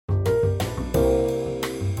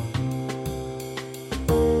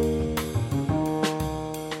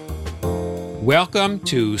Welcome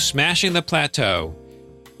to Smashing the Plateau.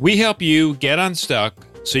 We help you get unstuck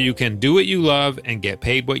so you can do what you love and get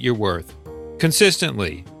paid what you're worth.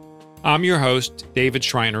 Consistently. I'm your host, David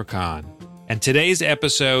Schreiner-Kahn, and today's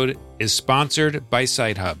episode is sponsored by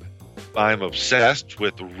SiteHub. I'm obsessed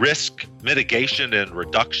with risk mitigation and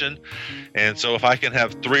reduction. And so if I can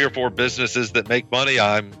have 3 or 4 businesses that make money,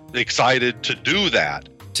 I'm excited to do that.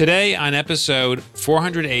 Today on episode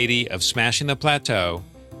 480 of Smashing the Plateau,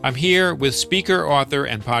 I'm here with speaker, author,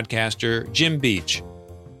 and podcaster Jim Beach.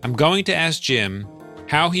 I'm going to ask Jim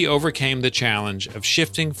how he overcame the challenge of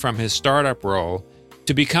shifting from his startup role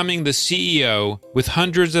to becoming the CEO with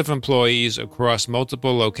hundreds of employees across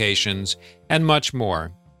multiple locations and much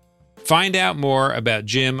more. Find out more about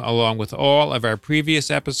Jim along with all of our previous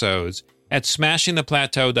episodes at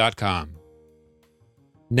smashingtheplateau.com.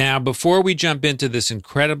 Now, before we jump into this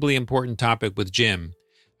incredibly important topic with Jim,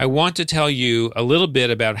 I want to tell you a little bit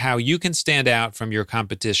about how you can stand out from your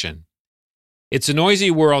competition. It's a noisy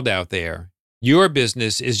world out there. Your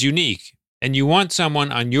business is unique, and you want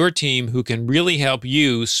someone on your team who can really help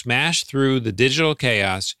you smash through the digital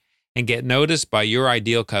chaos and get noticed by your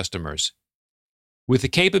ideal customers. With the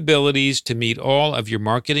capabilities to meet all of your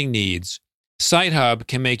marketing needs, SiteHub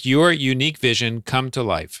can make your unique vision come to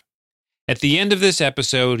life. At the end of this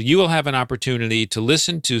episode, you will have an opportunity to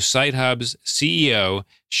listen to SiteHub's CEO,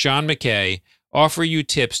 Sean McKay, offer you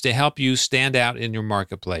tips to help you stand out in your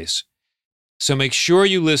marketplace. So make sure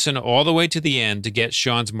you listen all the way to the end to get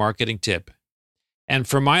Sean's marketing tip. And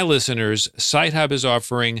for my listeners, SiteHub is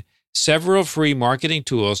offering several free marketing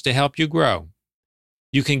tools to help you grow.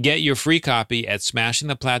 You can get your free copy at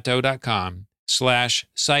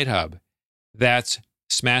smashingtheplateau.com/SiteHub. That's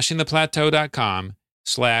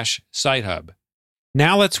smashingtheplateau.com/SiteHub.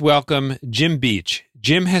 Now let's welcome Jim Beach.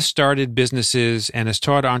 Jim has started businesses and has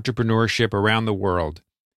taught entrepreneurship around the world.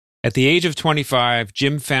 At the age of 25,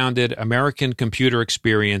 Jim founded American Computer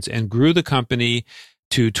Experience and grew the company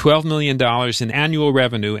to $12 million in annual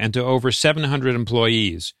revenue and to over 700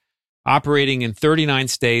 employees, operating in 39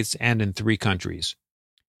 states and in 3 countries.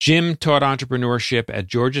 Jim taught entrepreneurship at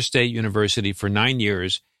Georgia State University for 9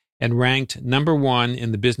 years and ranked number 1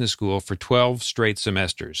 in the business school for 12 straight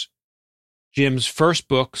semesters. Jim's first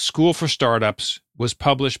book, School for Startups, was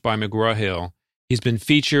published by McGraw-Hill. He's been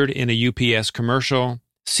featured in a UPS commercial.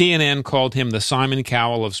 CNN called him the Simon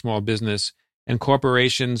Cowell of small business, and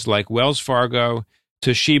corporations like Wells Fargo,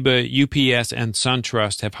 Toshiba, UPS, and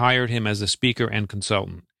SunTrust have hired him as a speaker and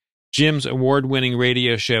consultant. Jim's award-winning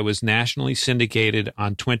radio show is nationally syndicated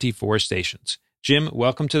on 24 stations. Jim,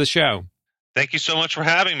 welcome to the show. Thank you so much for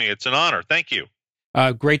having me. It's an honor. Thank you.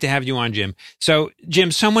 Great to have you on, Jim. So,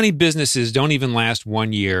 Jim, so many businesses don't even last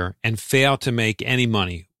 1 year and fail to make any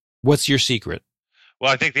money. What's your secret? Well,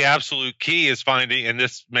 I think the absolute key is finding, and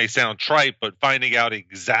this may sound trite, but finding out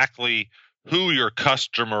exactly who your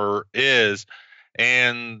customer is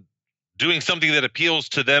and doing something that appeals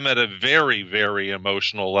to them at a very, very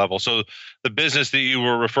emotional level. So the business that you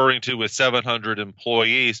were referring to with 700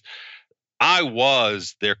 employees, I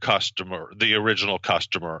was their customer, the original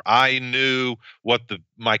customer. I knew what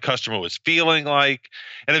my customer was feeling like,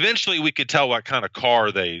 and eventually we could tell what kind of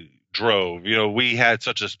car they drove. You know, we had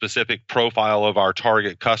such a specific profile of our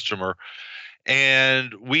target customer,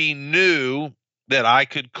 and we knew that I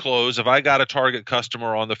could close. If I got a target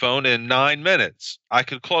customer on the phone in 9 minutes, I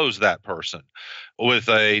could close that person with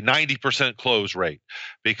a 90% close rate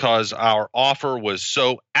because our offer was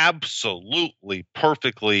so absolutely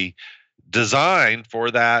perfectly designed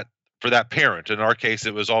for that parent. In our case,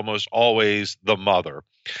 it was almost always the mother.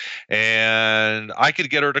 And I could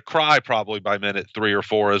get her to cry probably by minute 3 or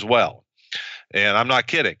 4 as well. And I'm not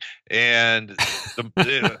kidding. And well,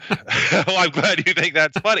 I'm glad you think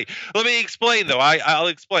that's funny. Let me explain, though. I'll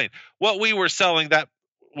explain. What we were selling, that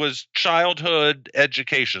was childhood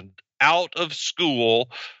education, out of school,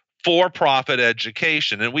 for-profit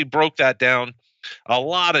education. And we broke that down a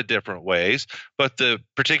lot of different ways. But the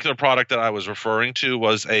particular product that I was referring to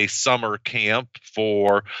was a summer camp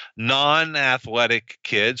for non-athletic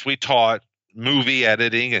kids. We taught movie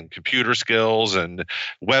editing and computer skills and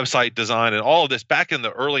website design and all of this back in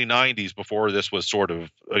the early 90s before this was sort of,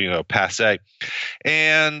 passé.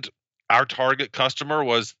 And our target customer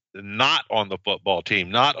was not on the football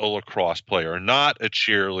team, not a lacrosse player, not a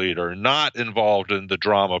cheerleader, not involved in the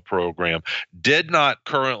drama program, did not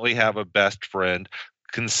currently have a best friend,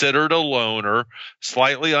 considered a loner,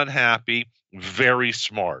 slightly unhappy, very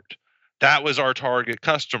smart. That was our target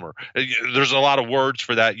customer. There's a lot of words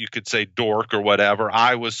for that. You could say dork or whatever.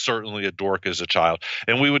 I was certainly a dork as a child.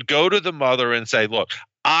 And we would go to the mother and say, look,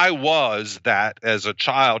 I was that as a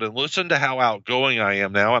child, and listen to how outgoing I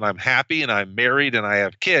am now. And I'm happy and I'm married and I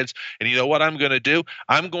have kids. And you know what I'm going to do?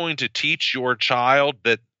 I'm going to teach your child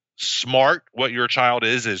that smart, what your child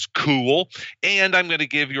is cool. And I'm going to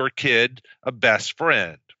give your kid a best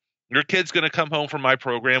friend. Your kid's going to come home from my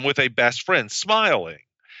program with a best friend smiling.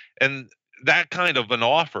 And that kind of an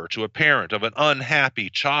offer to a parent of an unhappy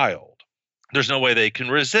child, there's no way they can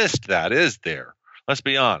resist that, is there? Let's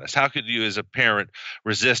be honest. How could you as a parent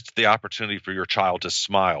resist the opportunity for your child to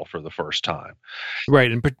smile for the first time?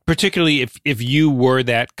 Right. And particularly if you were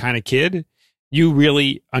that kind of kid, you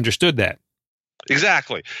really understood that.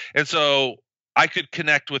 Exactly. And so I could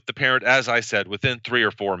connect with the parent, as I said, within 3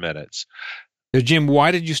 or 4 minutes. So Jim,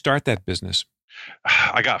 why did you start that business?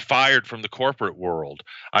 I got fired from the corporate world.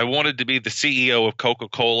 I wanted to be the CEO of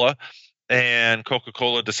Coca-Cola, and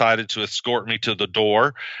Coca-Cola decided to escort me to the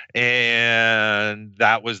door. And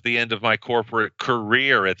that was the end of my corporate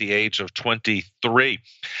career at the age of 23.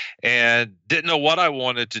 And didn't know what I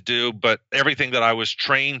wanted to do, but everything that I was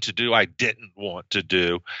trained to do, I didn't want to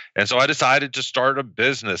do. And so I decided to start a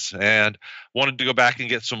business and wanted to go back and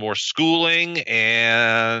get some more schooling,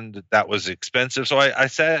 and that was expensive. So I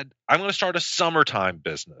said, I'm going to start a summertime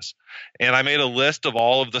business. And I made a list of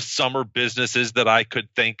all of the summer businesses that I could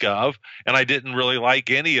think of, and I didn't really like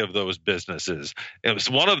any of those businesses. It was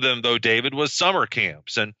one of them, though, David, was summer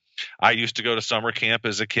camps. And I used to go to summer camp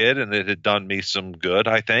as a kid, and it had done me some good,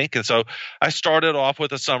 I think. And so I started off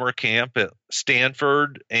with a summer camp at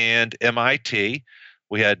Stanford and MIT.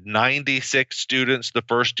 We had 96 students the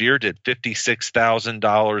first year, did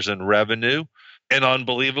 $56,000 in revenue. And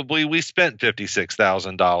unbelievably, we spent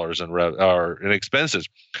 $56,000 in expenses.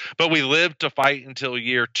 But we lived to fight until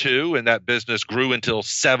year 2, and that business grew until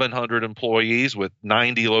 700 employees with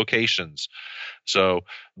 90 locations. So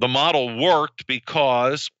the model worked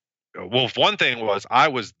because, well, one thing was I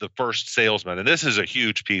was the first salesman. And this is a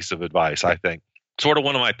huge piece of advice, I think. Sort of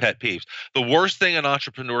one of my pet peeves. The worst thing an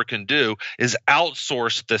entrepreneur can do is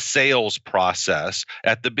outsource the sales process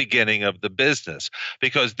at the beginning of the business,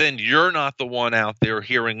 because then you're not the one out there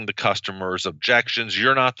hearing the customer's objections.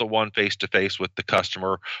 You're not the one face to face with the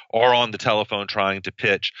customer or on the telephone trying to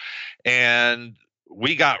pitch. And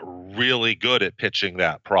we got really good at pitching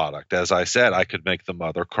that product. As I said, I could make the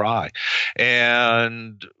mother cry.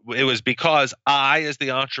 And it was because I, as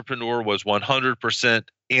the entrepreneur, was 100%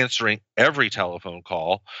 answering every telephone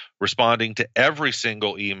call, responding to every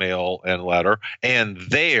single email and letter, and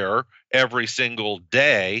there every single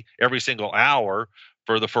day, every single hour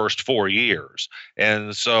for the first 4 years.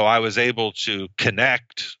 And so I was able to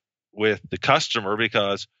connect with the customer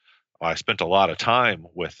because I spent a lot of time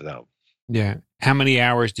with them. Yeah. How many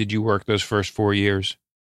hours did you work those first 4 years?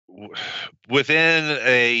 Within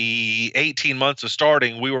 18 months of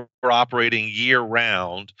starting, we were operating year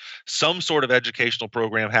round, some sort of educational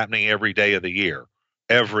program happening every day of the year,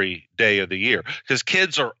 because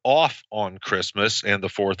kids are off on Christmas and the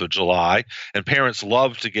 4th of July, and parents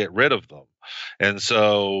love to get rid of them. And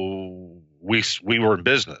so we were in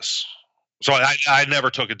business. So I never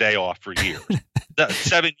took a day off for years.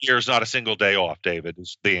 7 years, not a single day off, David,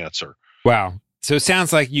 is the answer. Wow. So it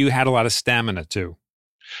sounds like you had a lot of stamina too.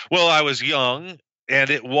 Well, I was young, and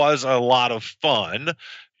it was a lot of fun.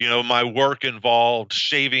 You know, my work involved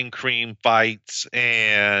shaving cream fights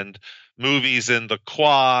and movies in the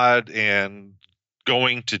quad and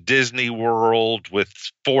going to Disney World with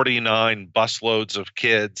 49 busloads of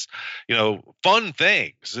kids. You know, fun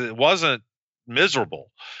things. It wasn't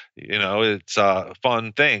miserable. You know, it's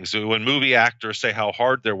fun things. When movie actors say how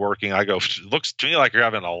hard they're working, I go, looks to me like you're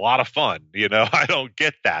having a lot of fun. You know, I don't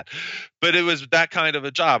get that. But it was that kind of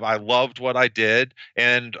a job. I loved what I did,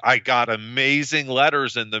 and I got amazing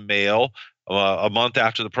letters in the mail a month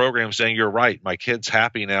after the program saying, you're right, my kid's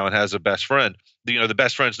happy now and has a best friend. You know, the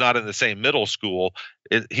best friend's not in the same middle school.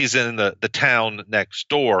 He's in the town next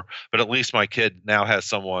door, but at least my kid now has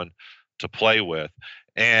someone to play with.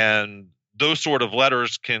 And those sort of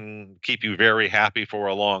letters can keep you very happy for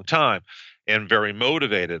a long time and very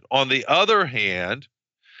motivated. On the other hand,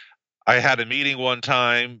 I had a meeting one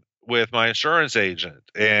time with my insurance agent,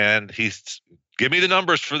 and he's, give me the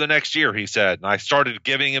numbers for the next year, he said. And I started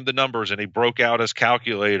giving him the numbers, and he broke out his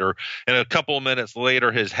calculator. And a couple of minutes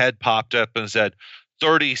later, his head popped up and said,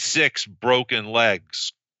 36 broken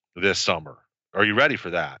legs this summer. Are you ready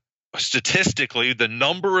for that? Statistically, the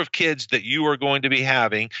number of kids that you are going to be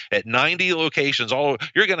having at 90 locations,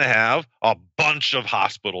 you're going to have a bunch of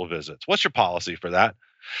hospital visits. What's your policy for that?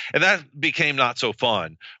 And that became not so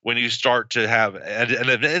fun when you start to have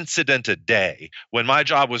an incident a day, when my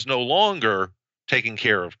job was no longer taking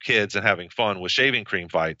care of kids and having fun with shaving cream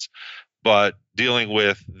fights, but dealing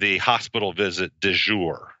with the hospital visit du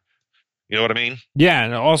jour. You know what I mean? Yeah.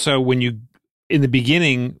 And also, in the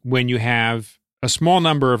beginning, when you have a small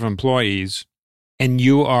number of employees and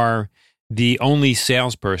you are the only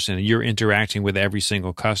salesperson, you're interacting with every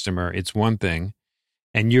single customer, it's one thing.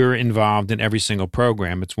 And you're involved in every single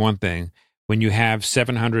program, it's one thing. When you have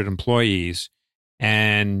 700 employees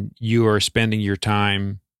and you are spending your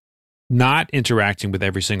time not interacting with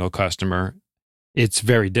every single customer, it's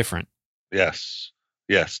very different. Yes.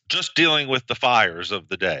 Yes. Just dealing with the fires of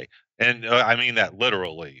the day. And I mean that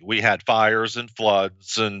literally. We had fires and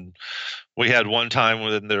floods, and we had one time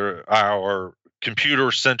when our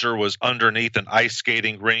computer center was underneath an ice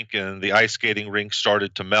skating rink, and the ice skating rink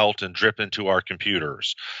started to melt and drip into our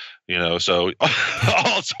computers. So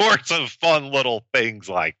all sorts of fun little things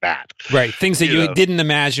like that. Right. Things that you didn't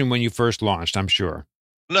imagine when you first launched, I'm sure.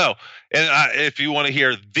 No. And if you want to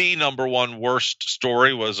hear the number one worst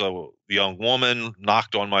story, was a young woman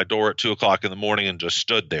knocked on my door at 2:00 in the morning and just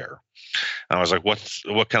stood there. And I was like,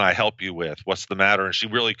 what can I help you with? What's the matter? And she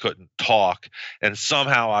really couldn't talk. And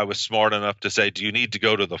somehow I was smart enough to say, do you need to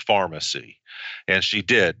go to the pharmacy? And she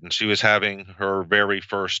did. And she was having her very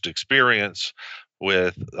first experience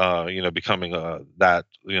with, becoming that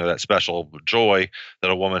special joy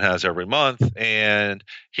that a woman has every month. And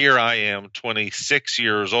here I am, 26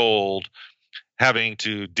 years old, having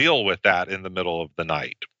to deal with that in the middle of the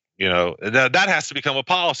night. That has to become a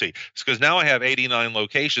policy, because now I have 89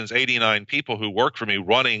 locations, 89 people who work for me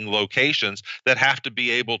running locations that have to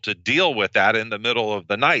be able to deal with that in the middle of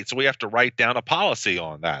the night. So we have to write down a policy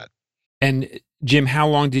on that. And Jim, how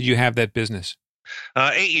long did you have that business?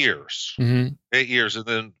 8 years. Mm-hmm. 8 years, and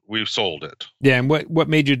then we've sold it. Yeah, and what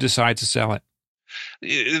made you decide to sell it?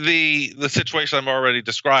 The situation I'm already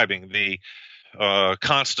describing, the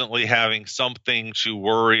constantly having something to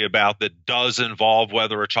worry about that does involve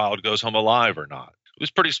whether a child goes home alive or not. It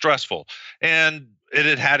was pretty stressful. And it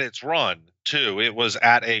had had its run, too. It was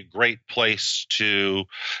at a great place to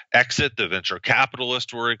exit. The venture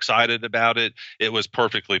capitalists were excited about it. It was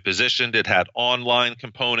perfectly positioned. It had online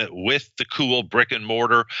component with the cool brick and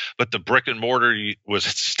mortar, but the brick and mortar was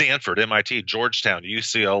Stanford, MIT, Georgetown,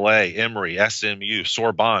 UCLA, Emory, SMU,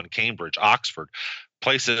 Sorbonne, Cambridge, Oxford.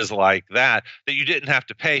 Places like that you didn't have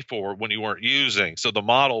to pay for when you weren't using. So the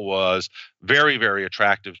model was very, very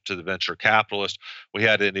attractive to the venture capitalist. We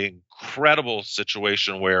had an incredible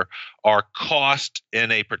situation where our cost in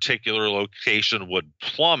a particular location would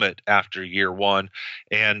plummet after year one,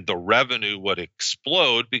 and the revenue would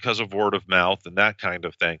explode because of word of mouth and that kind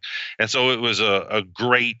of thing. And so it was a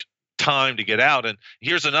great time to get out. And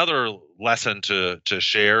here's another lesson to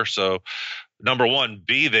share. So number one,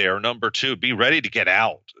 be there. Number two, be ready to get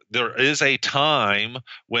out. There is a time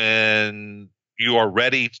when you are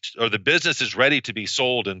ready, or the business is ready to be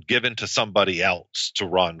sold and given to somebody else to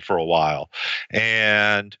run for a while.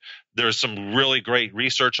 And there's some really great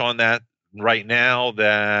research on that right now,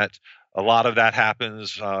 that a lot of that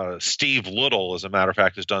happens. Steve Little, as a matter of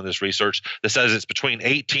fact, has done this research that says it's between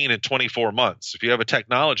 18 and 24 months. If you have a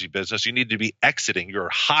technology business, you need to be exiting. Your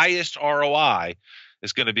highest ROI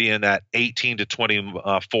is going to be in that 18 to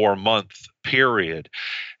 24 month period.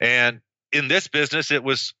 And in this business, that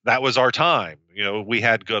was our time. We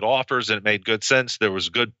had good offers and it made good sense. There was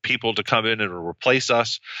good people to come in and replace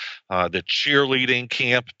us. The cheerleading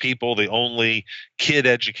camp people, the only kid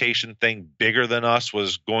education thing bigger than us,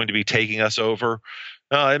 was going to be taking us over.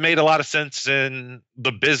 It made a lot of sense in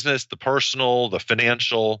the business, the personal, the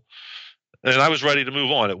financial. And I was ready to move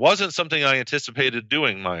on. It wasn't something I anticipated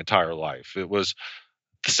doing my entire life. It was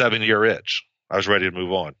the 7-year itch. I was ready to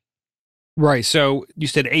move on. Right. So you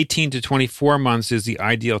said 18 to 24 months is the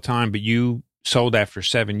ideal time, but you sold after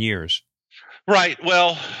 7 years. Right.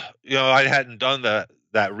 Well, I hadn't done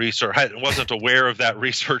that research. I wasn't aware of that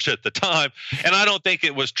research at the time. And I don't think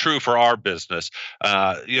it was true for our business.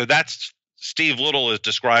 That's Steve Little is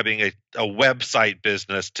describing a website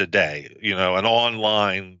business today, an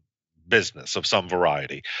online business of some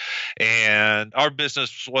variety. And our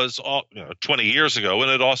business was 20 years ago,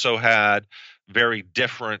 and it also had very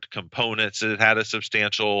different components. It had a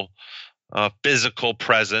substantial physical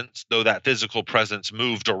presence, though that physical presence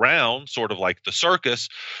moved around, sort of like the circus.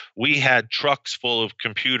 We had trucks full of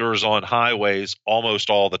computers on highways almost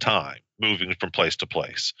all the time, moving from place to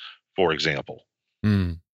place, for example.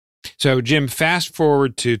 Mm. So, Jim, fast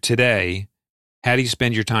forward to today. How do you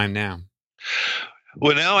spend your time now?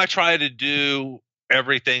 Well, now I try to do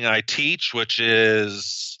everything I teach, which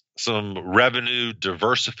is some revenue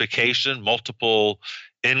diversification, multiple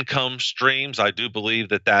income streams. I do believe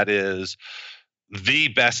that is the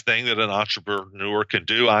best thing that an entrepreneur can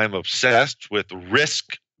do. I'm obsessed with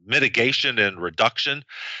risk mitigation and reduction.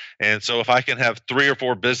 And so if I can have 3 or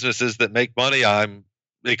 4 businesses that make money, I'm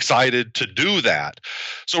excited to do that.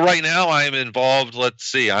 So right now I'm involved. Let's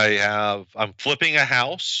see, I'm flipping a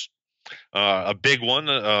house, a big one,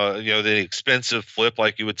 the expensive flip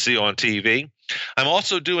like you would see on TV. I'm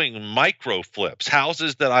also doing micro flips,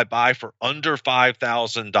 houses that I buy for under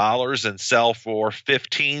 $5,000 and sell for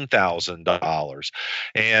 $15,000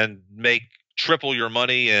 and make triple your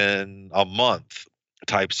money in a month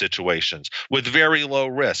type situations with very low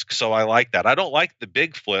risk. So I like that. I don't like the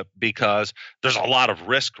big flip because there's a lot of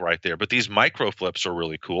risk right there, but these micro flips are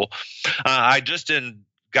really cool. I just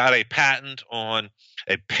got a patent on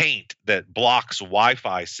a paint that blocks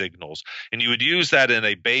Wi-Fi signals, and you would use that in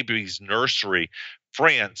a baby's nursery.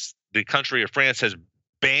 The country of France, has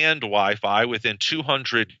banned Wi-Fi within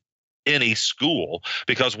 200 any school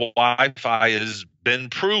because Wi-Fi has been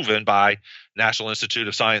proven by National Institute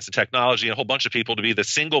of Science and Technology and a whole bunch of people to be the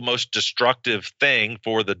single most destructive thing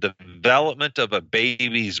for the development of a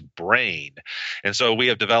baby's brain. And so we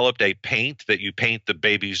have developed a paint that you paint the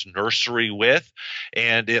baby's nursery with,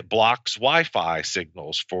 and it blocks Wi-Fi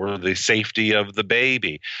signals for the safety of the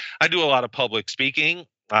baby. I do a lot of public speaking.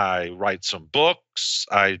 I write some books.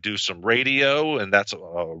 I do some radio, and that's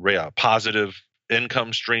a positive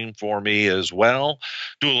income stream for me as well.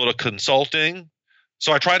 Do a little consulting.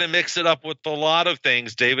 So I try to mix it up with a lot of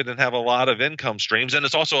things, David, and have a lot of income streams. And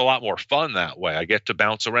it's also a lot more fun that way. I get to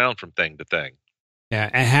bounce around from thing to thing. Yeah.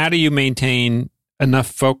 And how do you maintain enough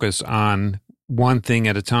focus on one thing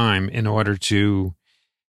at a time in order to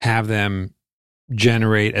have them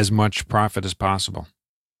generate as much profit as possible?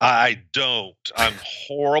 I don't. I'm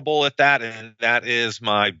horrible at that, and that is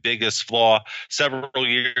my biggest flaw. Several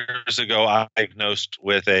years ago, I diagnosed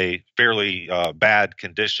with a fairly bad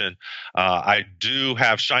condition. I do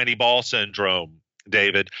have shiny ball syndrome,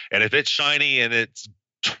 David, and if it's shiny and it's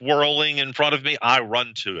twirling in front of me, I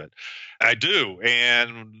run to it. I do,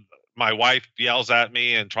 and my wife yells at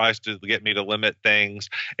me and tries to get me to limit things,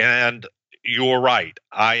 and you're right.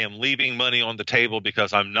 I am leaving money on the table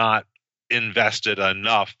because I'm not invested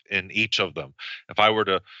enough in each of them. If I were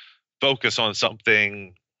to focus on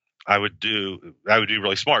something, I would do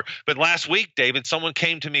really smart. But last week, David, someone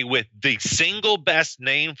came to me with the single best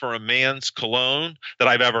name for a man's cologne that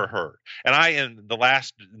I've ever heard. And I am the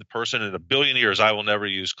last person in a billion years, I will never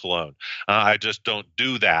use cologne. I just don't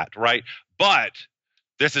do that, right? But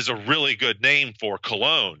this is a really good name for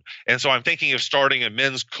cologne. And so I'm thinking of starting a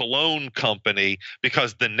men's cologne company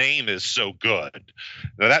because the name is so good.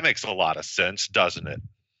 Now, that makes a lot of sense, doesn't it?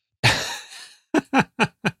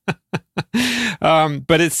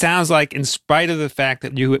 But it sounds like, in spite of the fact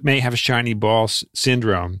that you may have shiny ball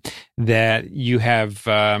syndrome, that you have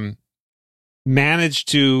managed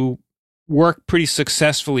to work pretty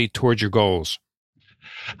successfully towards your goals.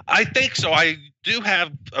 I think so. I do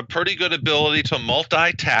have a pretty good ability to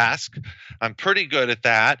multitask. I'm pretty good at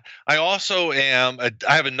that. I also I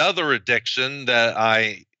have another addiction that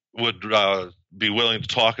I would be willing to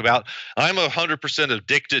talk about. I'm 100%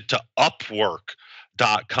 addicted to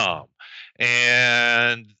Upwork.com.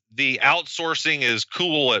 And the outsourcing is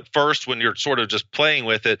cool at first when you're sort of just playing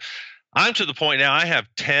with it. I'm to the point now I have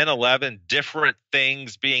 10, 11 different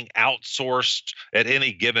things being outsourced at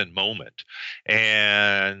any given moment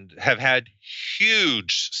and have had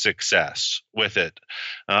huge success with it,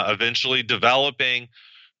 eventually developing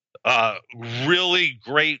really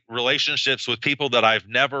great relationships with people that I've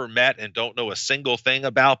never met and don't know a single thing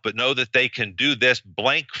about, but know that they can do this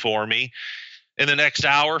blank for me in the next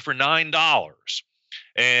hour for $9.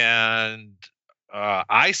 And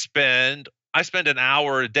I spend an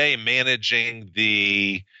hour a day managing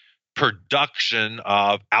the production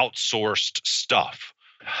of outsourced stuff.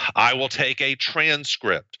 I will take a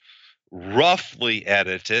transcript, roughly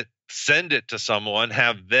edit it, send it to someone,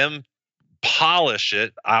 have them polish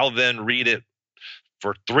it. I'll then read it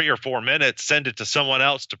for 3 or 4 minutes, send it to someone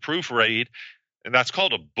else to proofread. And that's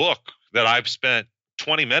called a book that I've spent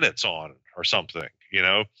 20 minutes on or something. You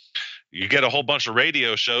know, you get a whole bunch of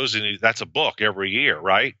radio shows and that's a book every year,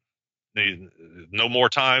 right? No more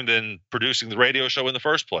time than producing the radio show in the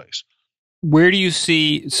first place. Where do you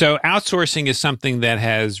see, so outsourcing is something that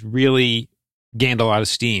has really gained a lot of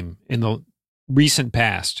steam in the recent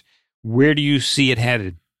past. Where do you see it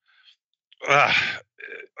headed?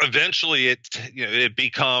 Eventually it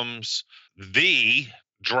becomes the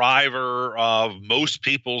driver of most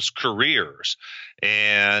people's careers.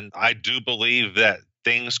 And I do believe that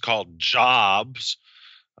things called jobs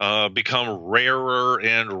become rarer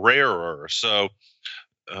and rarer. So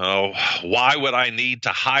uh, why would I need to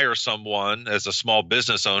hire someone as a small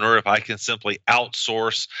business owner if I can simply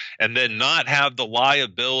outsource and then not have the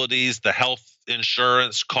liabilities, the health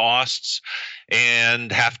insurance costs,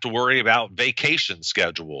 and have to worry about vacation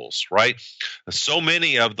schedules, right? So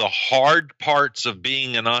many of the hard parts of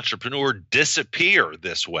being an entrepreneur disappear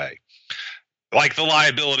this way, like the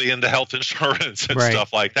liability and the health insurance and Right.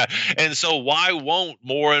 stuff like that. And so, why won't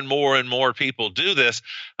more and more and more people do this?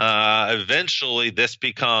 Eventually, this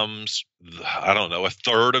becomes, I don't know, a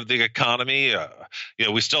third of the economy.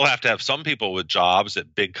 We still have to have some people with jobs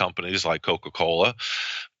at big companies like Coca-Cola,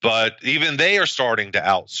 but even they are starting to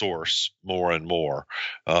outsource more and more,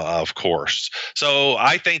 of course. So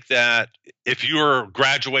I think that if you're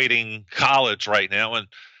graduating college right now, and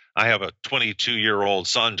I have a 22-year-old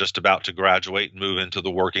son just about to graduate and move into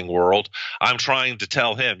the working world, I'm trying to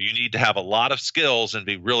tell him you need to have a lot of skills and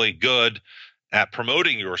be really good at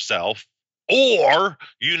promoting yourself, or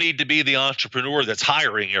you need to be the entrepreneur that's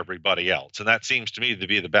hiring everybody else. And that seems to me to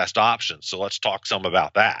be the best option. So let's talk some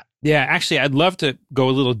about that. Yeah, actually, I'd love to go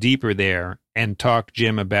a little deeper there and talk,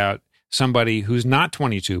 Jim, about somebody who's not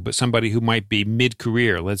 22, but somebody who might be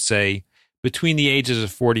mid-career, let's say between the ages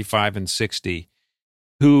of 45 and 60,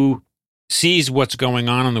 who sees what's going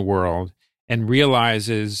on in the world and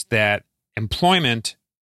realizes that employment,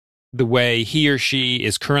 the way he or she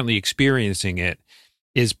is currently experiencing it,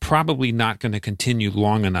 is probably not going to continue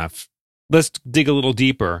long enough. Let's dig a little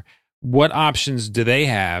deeper. What options do they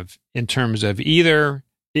have in terms of either,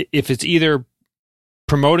 if it's either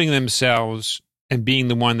promoting themselves and being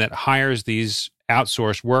the one that hires these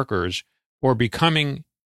outsourced workers, or becoming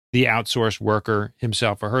the outsourced worker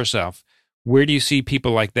himself or herself? Where do you see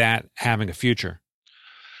people like that having a future?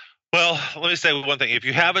 Well, let me say one thing. If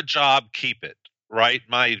you have a job, keep it, right?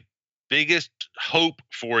 My biggest hope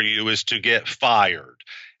for you is to get fired.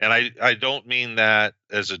 And I don't mean that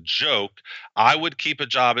as a joke. I would keep a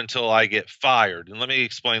job until I get fired. And let me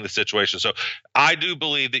explain the situation. So I do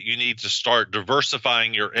believe that you need to start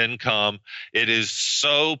diversifying your income. It is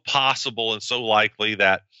so possible and so likely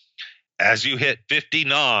that as you hit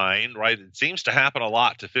 59, right, it seems to happen a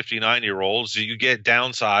lot to 59-year-olds, you get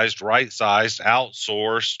downsized, right-sized,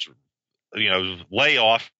 outsourced,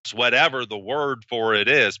 layoffs, whatever the word for it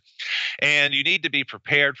is. And you need to be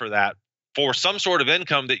prepared for that, for some sort of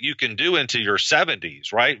income that you can do into your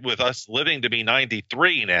 70s, right? With us living to be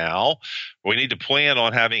 93 now, we need to plan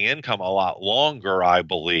on having income a lot longer, I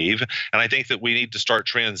believe. And I think that we need to start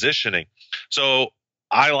transitioning. So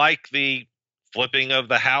I like the flipping of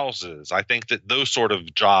the houses. I think that those sort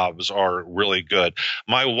of jobs are really good.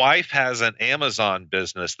 My wife has an Amazon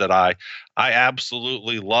business that I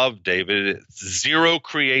absolutely love, David. It's zero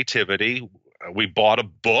creativity. We bought a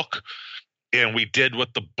book and we did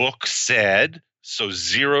what the book said. So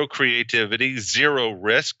zero creativity, zero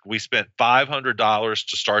risk. We spent $500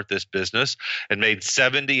 to start this business and made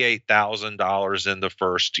 $78,000 in the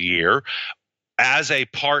first year. As a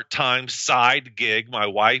part-time side gig, my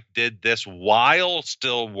wife did this while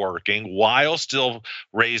still working, while still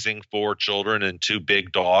raising 4 children and 2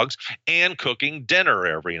 big dogs, and cooking dinner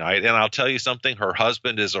every night. And I'll tell you something, her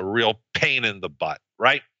husband is a real pain in the butt,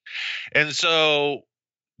 right? And so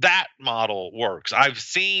that model works. I've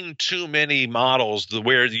seen too many models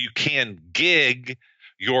where you can gig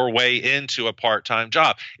your way into a part-time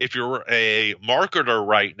job. If you're a marketer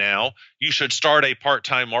right now, you should start a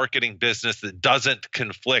part-time marketing business that doesn't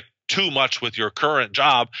conflict too much with your current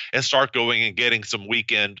job and start going and getting some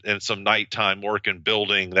weekend and some nighttime work and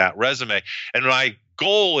building that resume. And my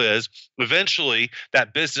goal is eventually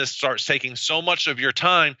that business starts taking so much of your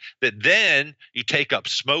time that then you take up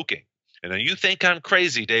smoking. And you think I'm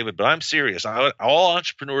crazy, David, but I'm serious. All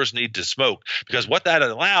entrepreneurs need to smoke, because what that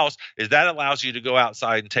allows is that allows you to go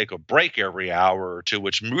outside and take a break every hour or two,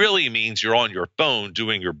 which really means you're on your phone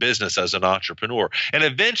doing your business as an entrepreneur. And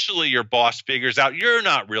eventually your boss figures out you're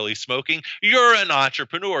not really smoking. You're an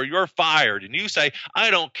entrepreneur. You're fired. And you say,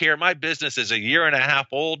 I don't care. My business is a year and a half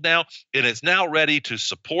old now, and it's now ready to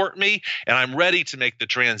support me, and I'm ready to make the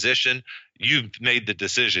transition. You've made the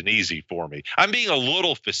decision easy for me. I'm being a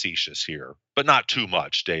little facetious here, but not too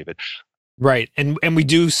much, David. Right. And we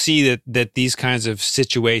do see that these kinds of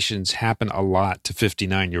situations happen a lot to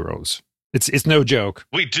 59-year-olds. It's no joke.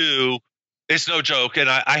 We do. It's no joke. And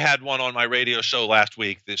I had one on my radio show last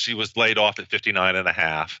week that she was laid off at 59 and a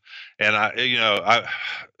half. And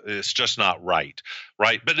it's just not right.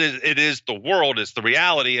 Right. But it is the world. It's the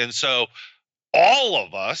reality. And so all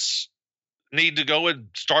of us need to go and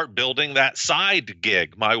start building that side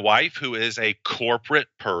gig. My wife, who is a corporate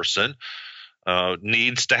person,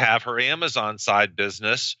 needs to have her Amazon side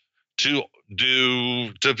business she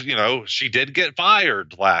did get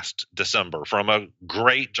fired last December from a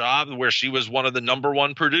great job where she was one of the number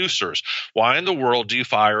one producers. Why in the world do you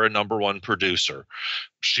fire a number one producer?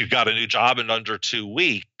 She got a new job in under 2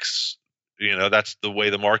 weeks. That's the way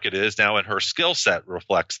the market is now, and her skill set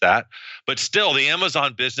reflects that. But still, the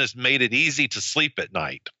Amazon business made it easy to sleep at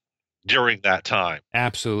night during that time.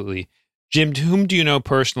 Absolutely. Jim, whom do you know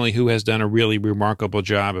personally who has done a really remarkable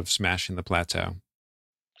job of smashing the plateau?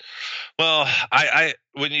 Well, I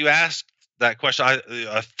when you ask that question,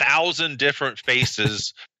 1,000 different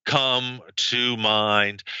faces come to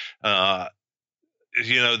mind. There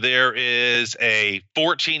is a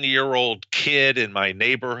 14-year-old kid in my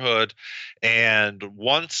neighborhood, and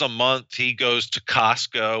once a month he goes to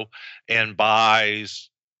Costco and buys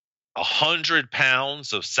 100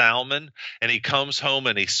 pounds of salmon, and he comes home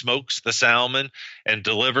and he smokes the salmon and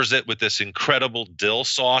delivers it with this incredible dill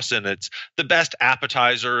sauce. And it's the best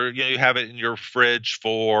appetizer. You have it in your fridge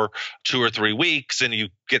for 2 or 3 weeks, and you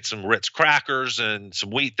get some Ritz crackers and some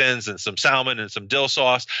wheat thins and some salmon and some dill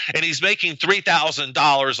sauce. And he's making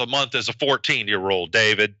 $3,000 a month as a 14-year-old,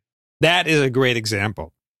 David. That is a great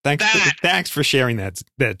example. Thanks for sharing that,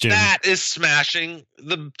 Jim. That is smashing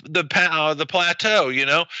the plateau,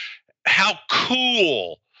 How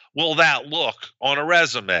cool will that look on a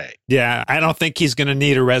resume? Yeah, I don't think he's going to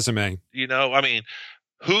need a resume.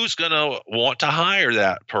 Who's going to want to hire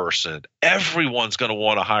that person? Everyone's going to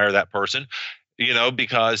want to hire that person,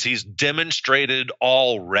 because he's demonstrated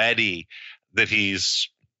already that he's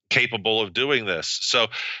capable of doing this. So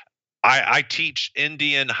I teach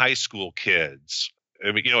Indian high school kids,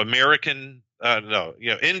 Indian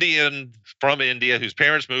from India whose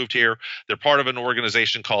parents moved here. They're part of an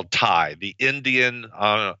organization called TIE, the Indian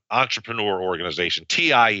Entrepreneur Organization,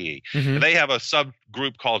 TIE. Mm-hmm. And they have a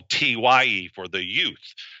subgroup called TYE for the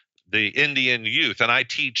youth, the Indian youth. And I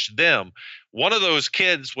teach them. One of those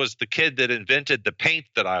kids was the kid that invented the paint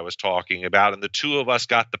that I was talking about, and the two of us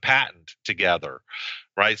got the patent together.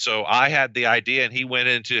 Right. So I had the idea, and he went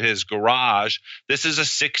into his garage. This is a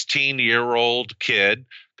 16-year-old kid,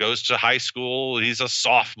 goes to high school. He's a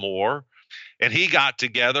sophomore, and he got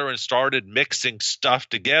together and started mixing stuff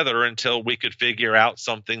together until we could figure out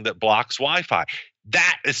something that blocks Wi-Fi.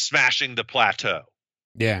 That is smashing the plateau.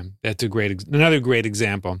 Yeah, that's another great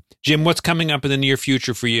example. Jim, what's coming up in the near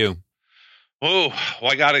future for you? Oh,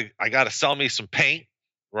 well, I gotta sell me some paint,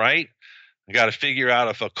 right? I got to figure out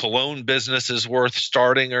if a cologne business is worth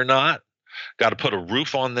starting or not. Got to put a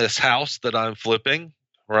roof on this house that I'm flipping,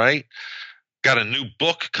 right? Got a new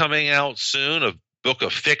book coming out soon, a book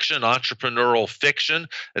of fiction, entrepreneurial fiction.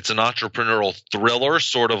 It's an entrepreneurial thriller,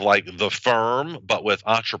 sort of like The Firm, but with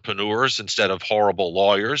entrepreneurs instead of horrible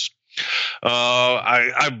lawyers.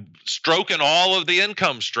 I'm stroking all of the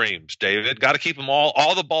income streams, David. Got to keep them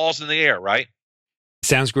all the balls in the air, right?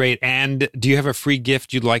 Sounds great. And do you have a free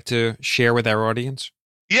gift you'd like to share with our audience?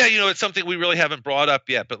 Yeah, it's something we really haven't brought up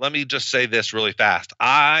yet, but let me just say this really fast.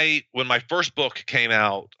 When my first book came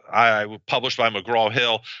out, I was published by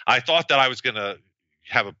McGraw-Hill, I thought that I was going to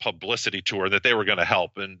have a publicity tour, that they were going to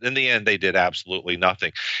help. And in the end, they did absolutely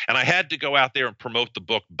nothing. And I had to go out there and promote the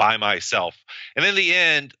book by myself. And in the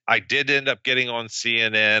end, I did end up getting on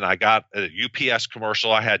CNN. I got a UPS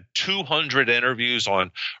commercial. I had 200 interviews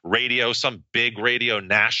on radio, some big radio,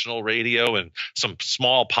 national radio, and some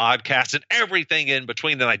small podcasts and everything in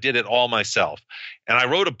between. Then I did it all myself. And I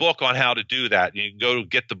wrote a book on how to do that. You can go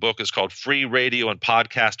get the book. It's called Free Radio and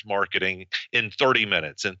Podcast Marketing in 30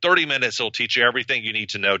 minutes. In 30 minutes, it'll teach you everything you need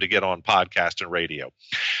to know to get on podcast and radio.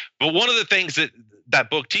 But one of the things that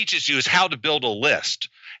book teaches you is how to build a list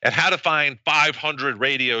and how to find 500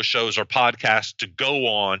 radio shows or podcasts to go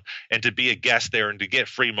on and to be a guest there and to get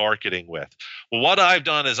free marketing with. Well, what I've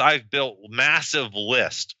done is I've built massive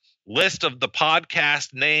list of the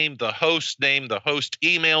podcast name, the host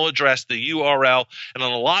email address, the URL, and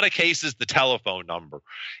in a lot of cases, the telephone number.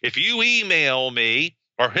 If you email me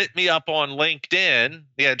or hit me up on LinkedIn,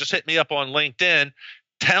 just hit me up on LinkedIn,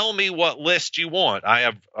 tell me what list you want. I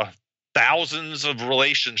have thousands of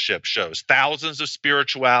relationship shows, thousands of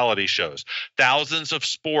spirituality shows, thousands of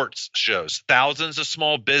sports shows, thousands of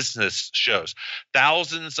small business shows,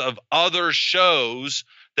 thousands of other shows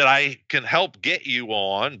that I can help get you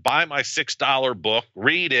on. Buy my $6 book,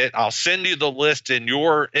 read it. I'll send you the list in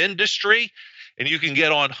your industry, and you can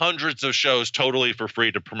get on hundreds of shows totally for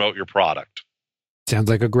free to promote your product. Sounds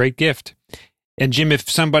like a great gift. And Jim, if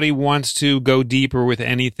somebody wants to go deeper with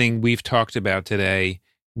anything we've talked about today,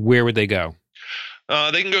 where would they go?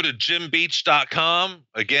 They can go to jimbeach.com.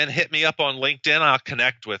 Again, hit me up on LinkedIn. I'll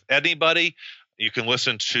connect with anybody. You can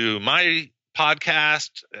listen to my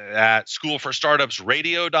podcast at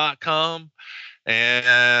schoolforstartupsradio.com.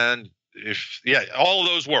 And all of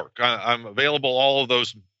those work. I'm available all of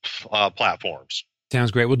those platforms.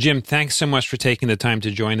 Sounds great. Well, Jim, thanks so much for taking the time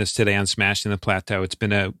to join us today on Smashing the Plateau. It's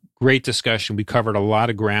been a great discussion. We covered a lot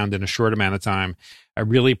of ground in a short amount of time. I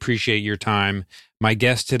really appreciate your time. My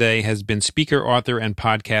guest today has been speaker, author, and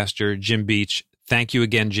podcaster Jim Beach. Thank you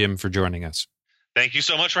again, Jim, for joining us. Thank you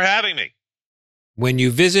so much for having me. When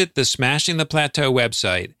you visit the Smashing the Plateau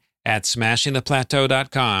website at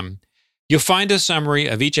smashingtheplateau.com, you'll find a summary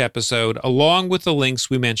of each episode along with the links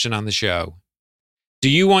we mention on the show. Do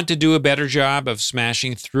you want to do a better job of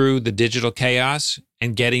smashing through the digital chaos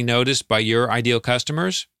and getting noticed by your ideal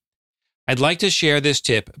customers? I'd like to share this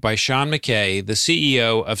tip by Sean McKay, the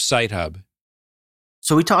CEO of SiteHub.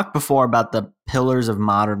 So we talked before about the pillars of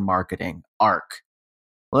modern marketing, ARC.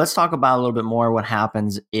 Well, let's talk about a little bit more what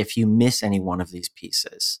happens if you miss any one of these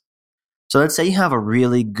pieces. So let's say you have a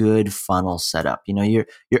really good funnel set up. Your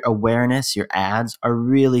awareness, your ads are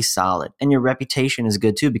really solid, and your reputation is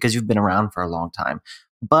good too because you've been around for a long time.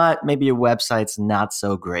 But maybe your website's not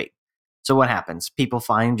so great. So what happens? People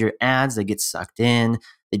find your ads, they get sucked in,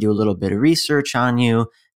 they do a little bit of research on you,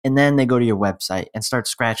 and then they go to your website and start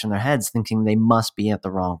scratching their heads thinking they must be at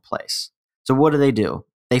the wrong place. So what do?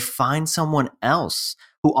 They find someone else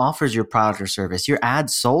who offers your product or service. Your ad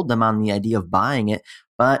sold them on the idea of buying it,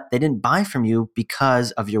 but they didn't buy from you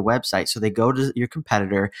because of your website. So they go to your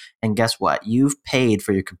competitor, and guess what? You've paid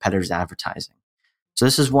for your competitor's advertising. So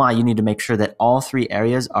this is why you need to make sure that all three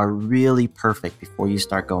areas are really perfect before you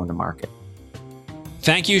start going to market.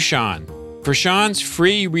 Thank you, Sean. For Sean's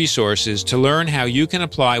free resources to learn how you can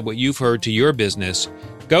apply what you've heard to your business,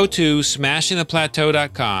 go to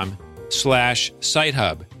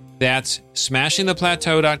smashingtheplateau.com/SiteHub. That's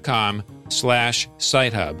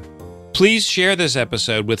smashingtheplateau.com/SiteHub. Please share this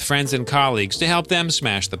episode with friends and colleagues to help them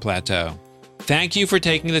smash the plateau. Thank you for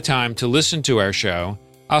taking the time to listen to our show.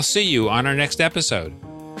 I'll see you on our next episode.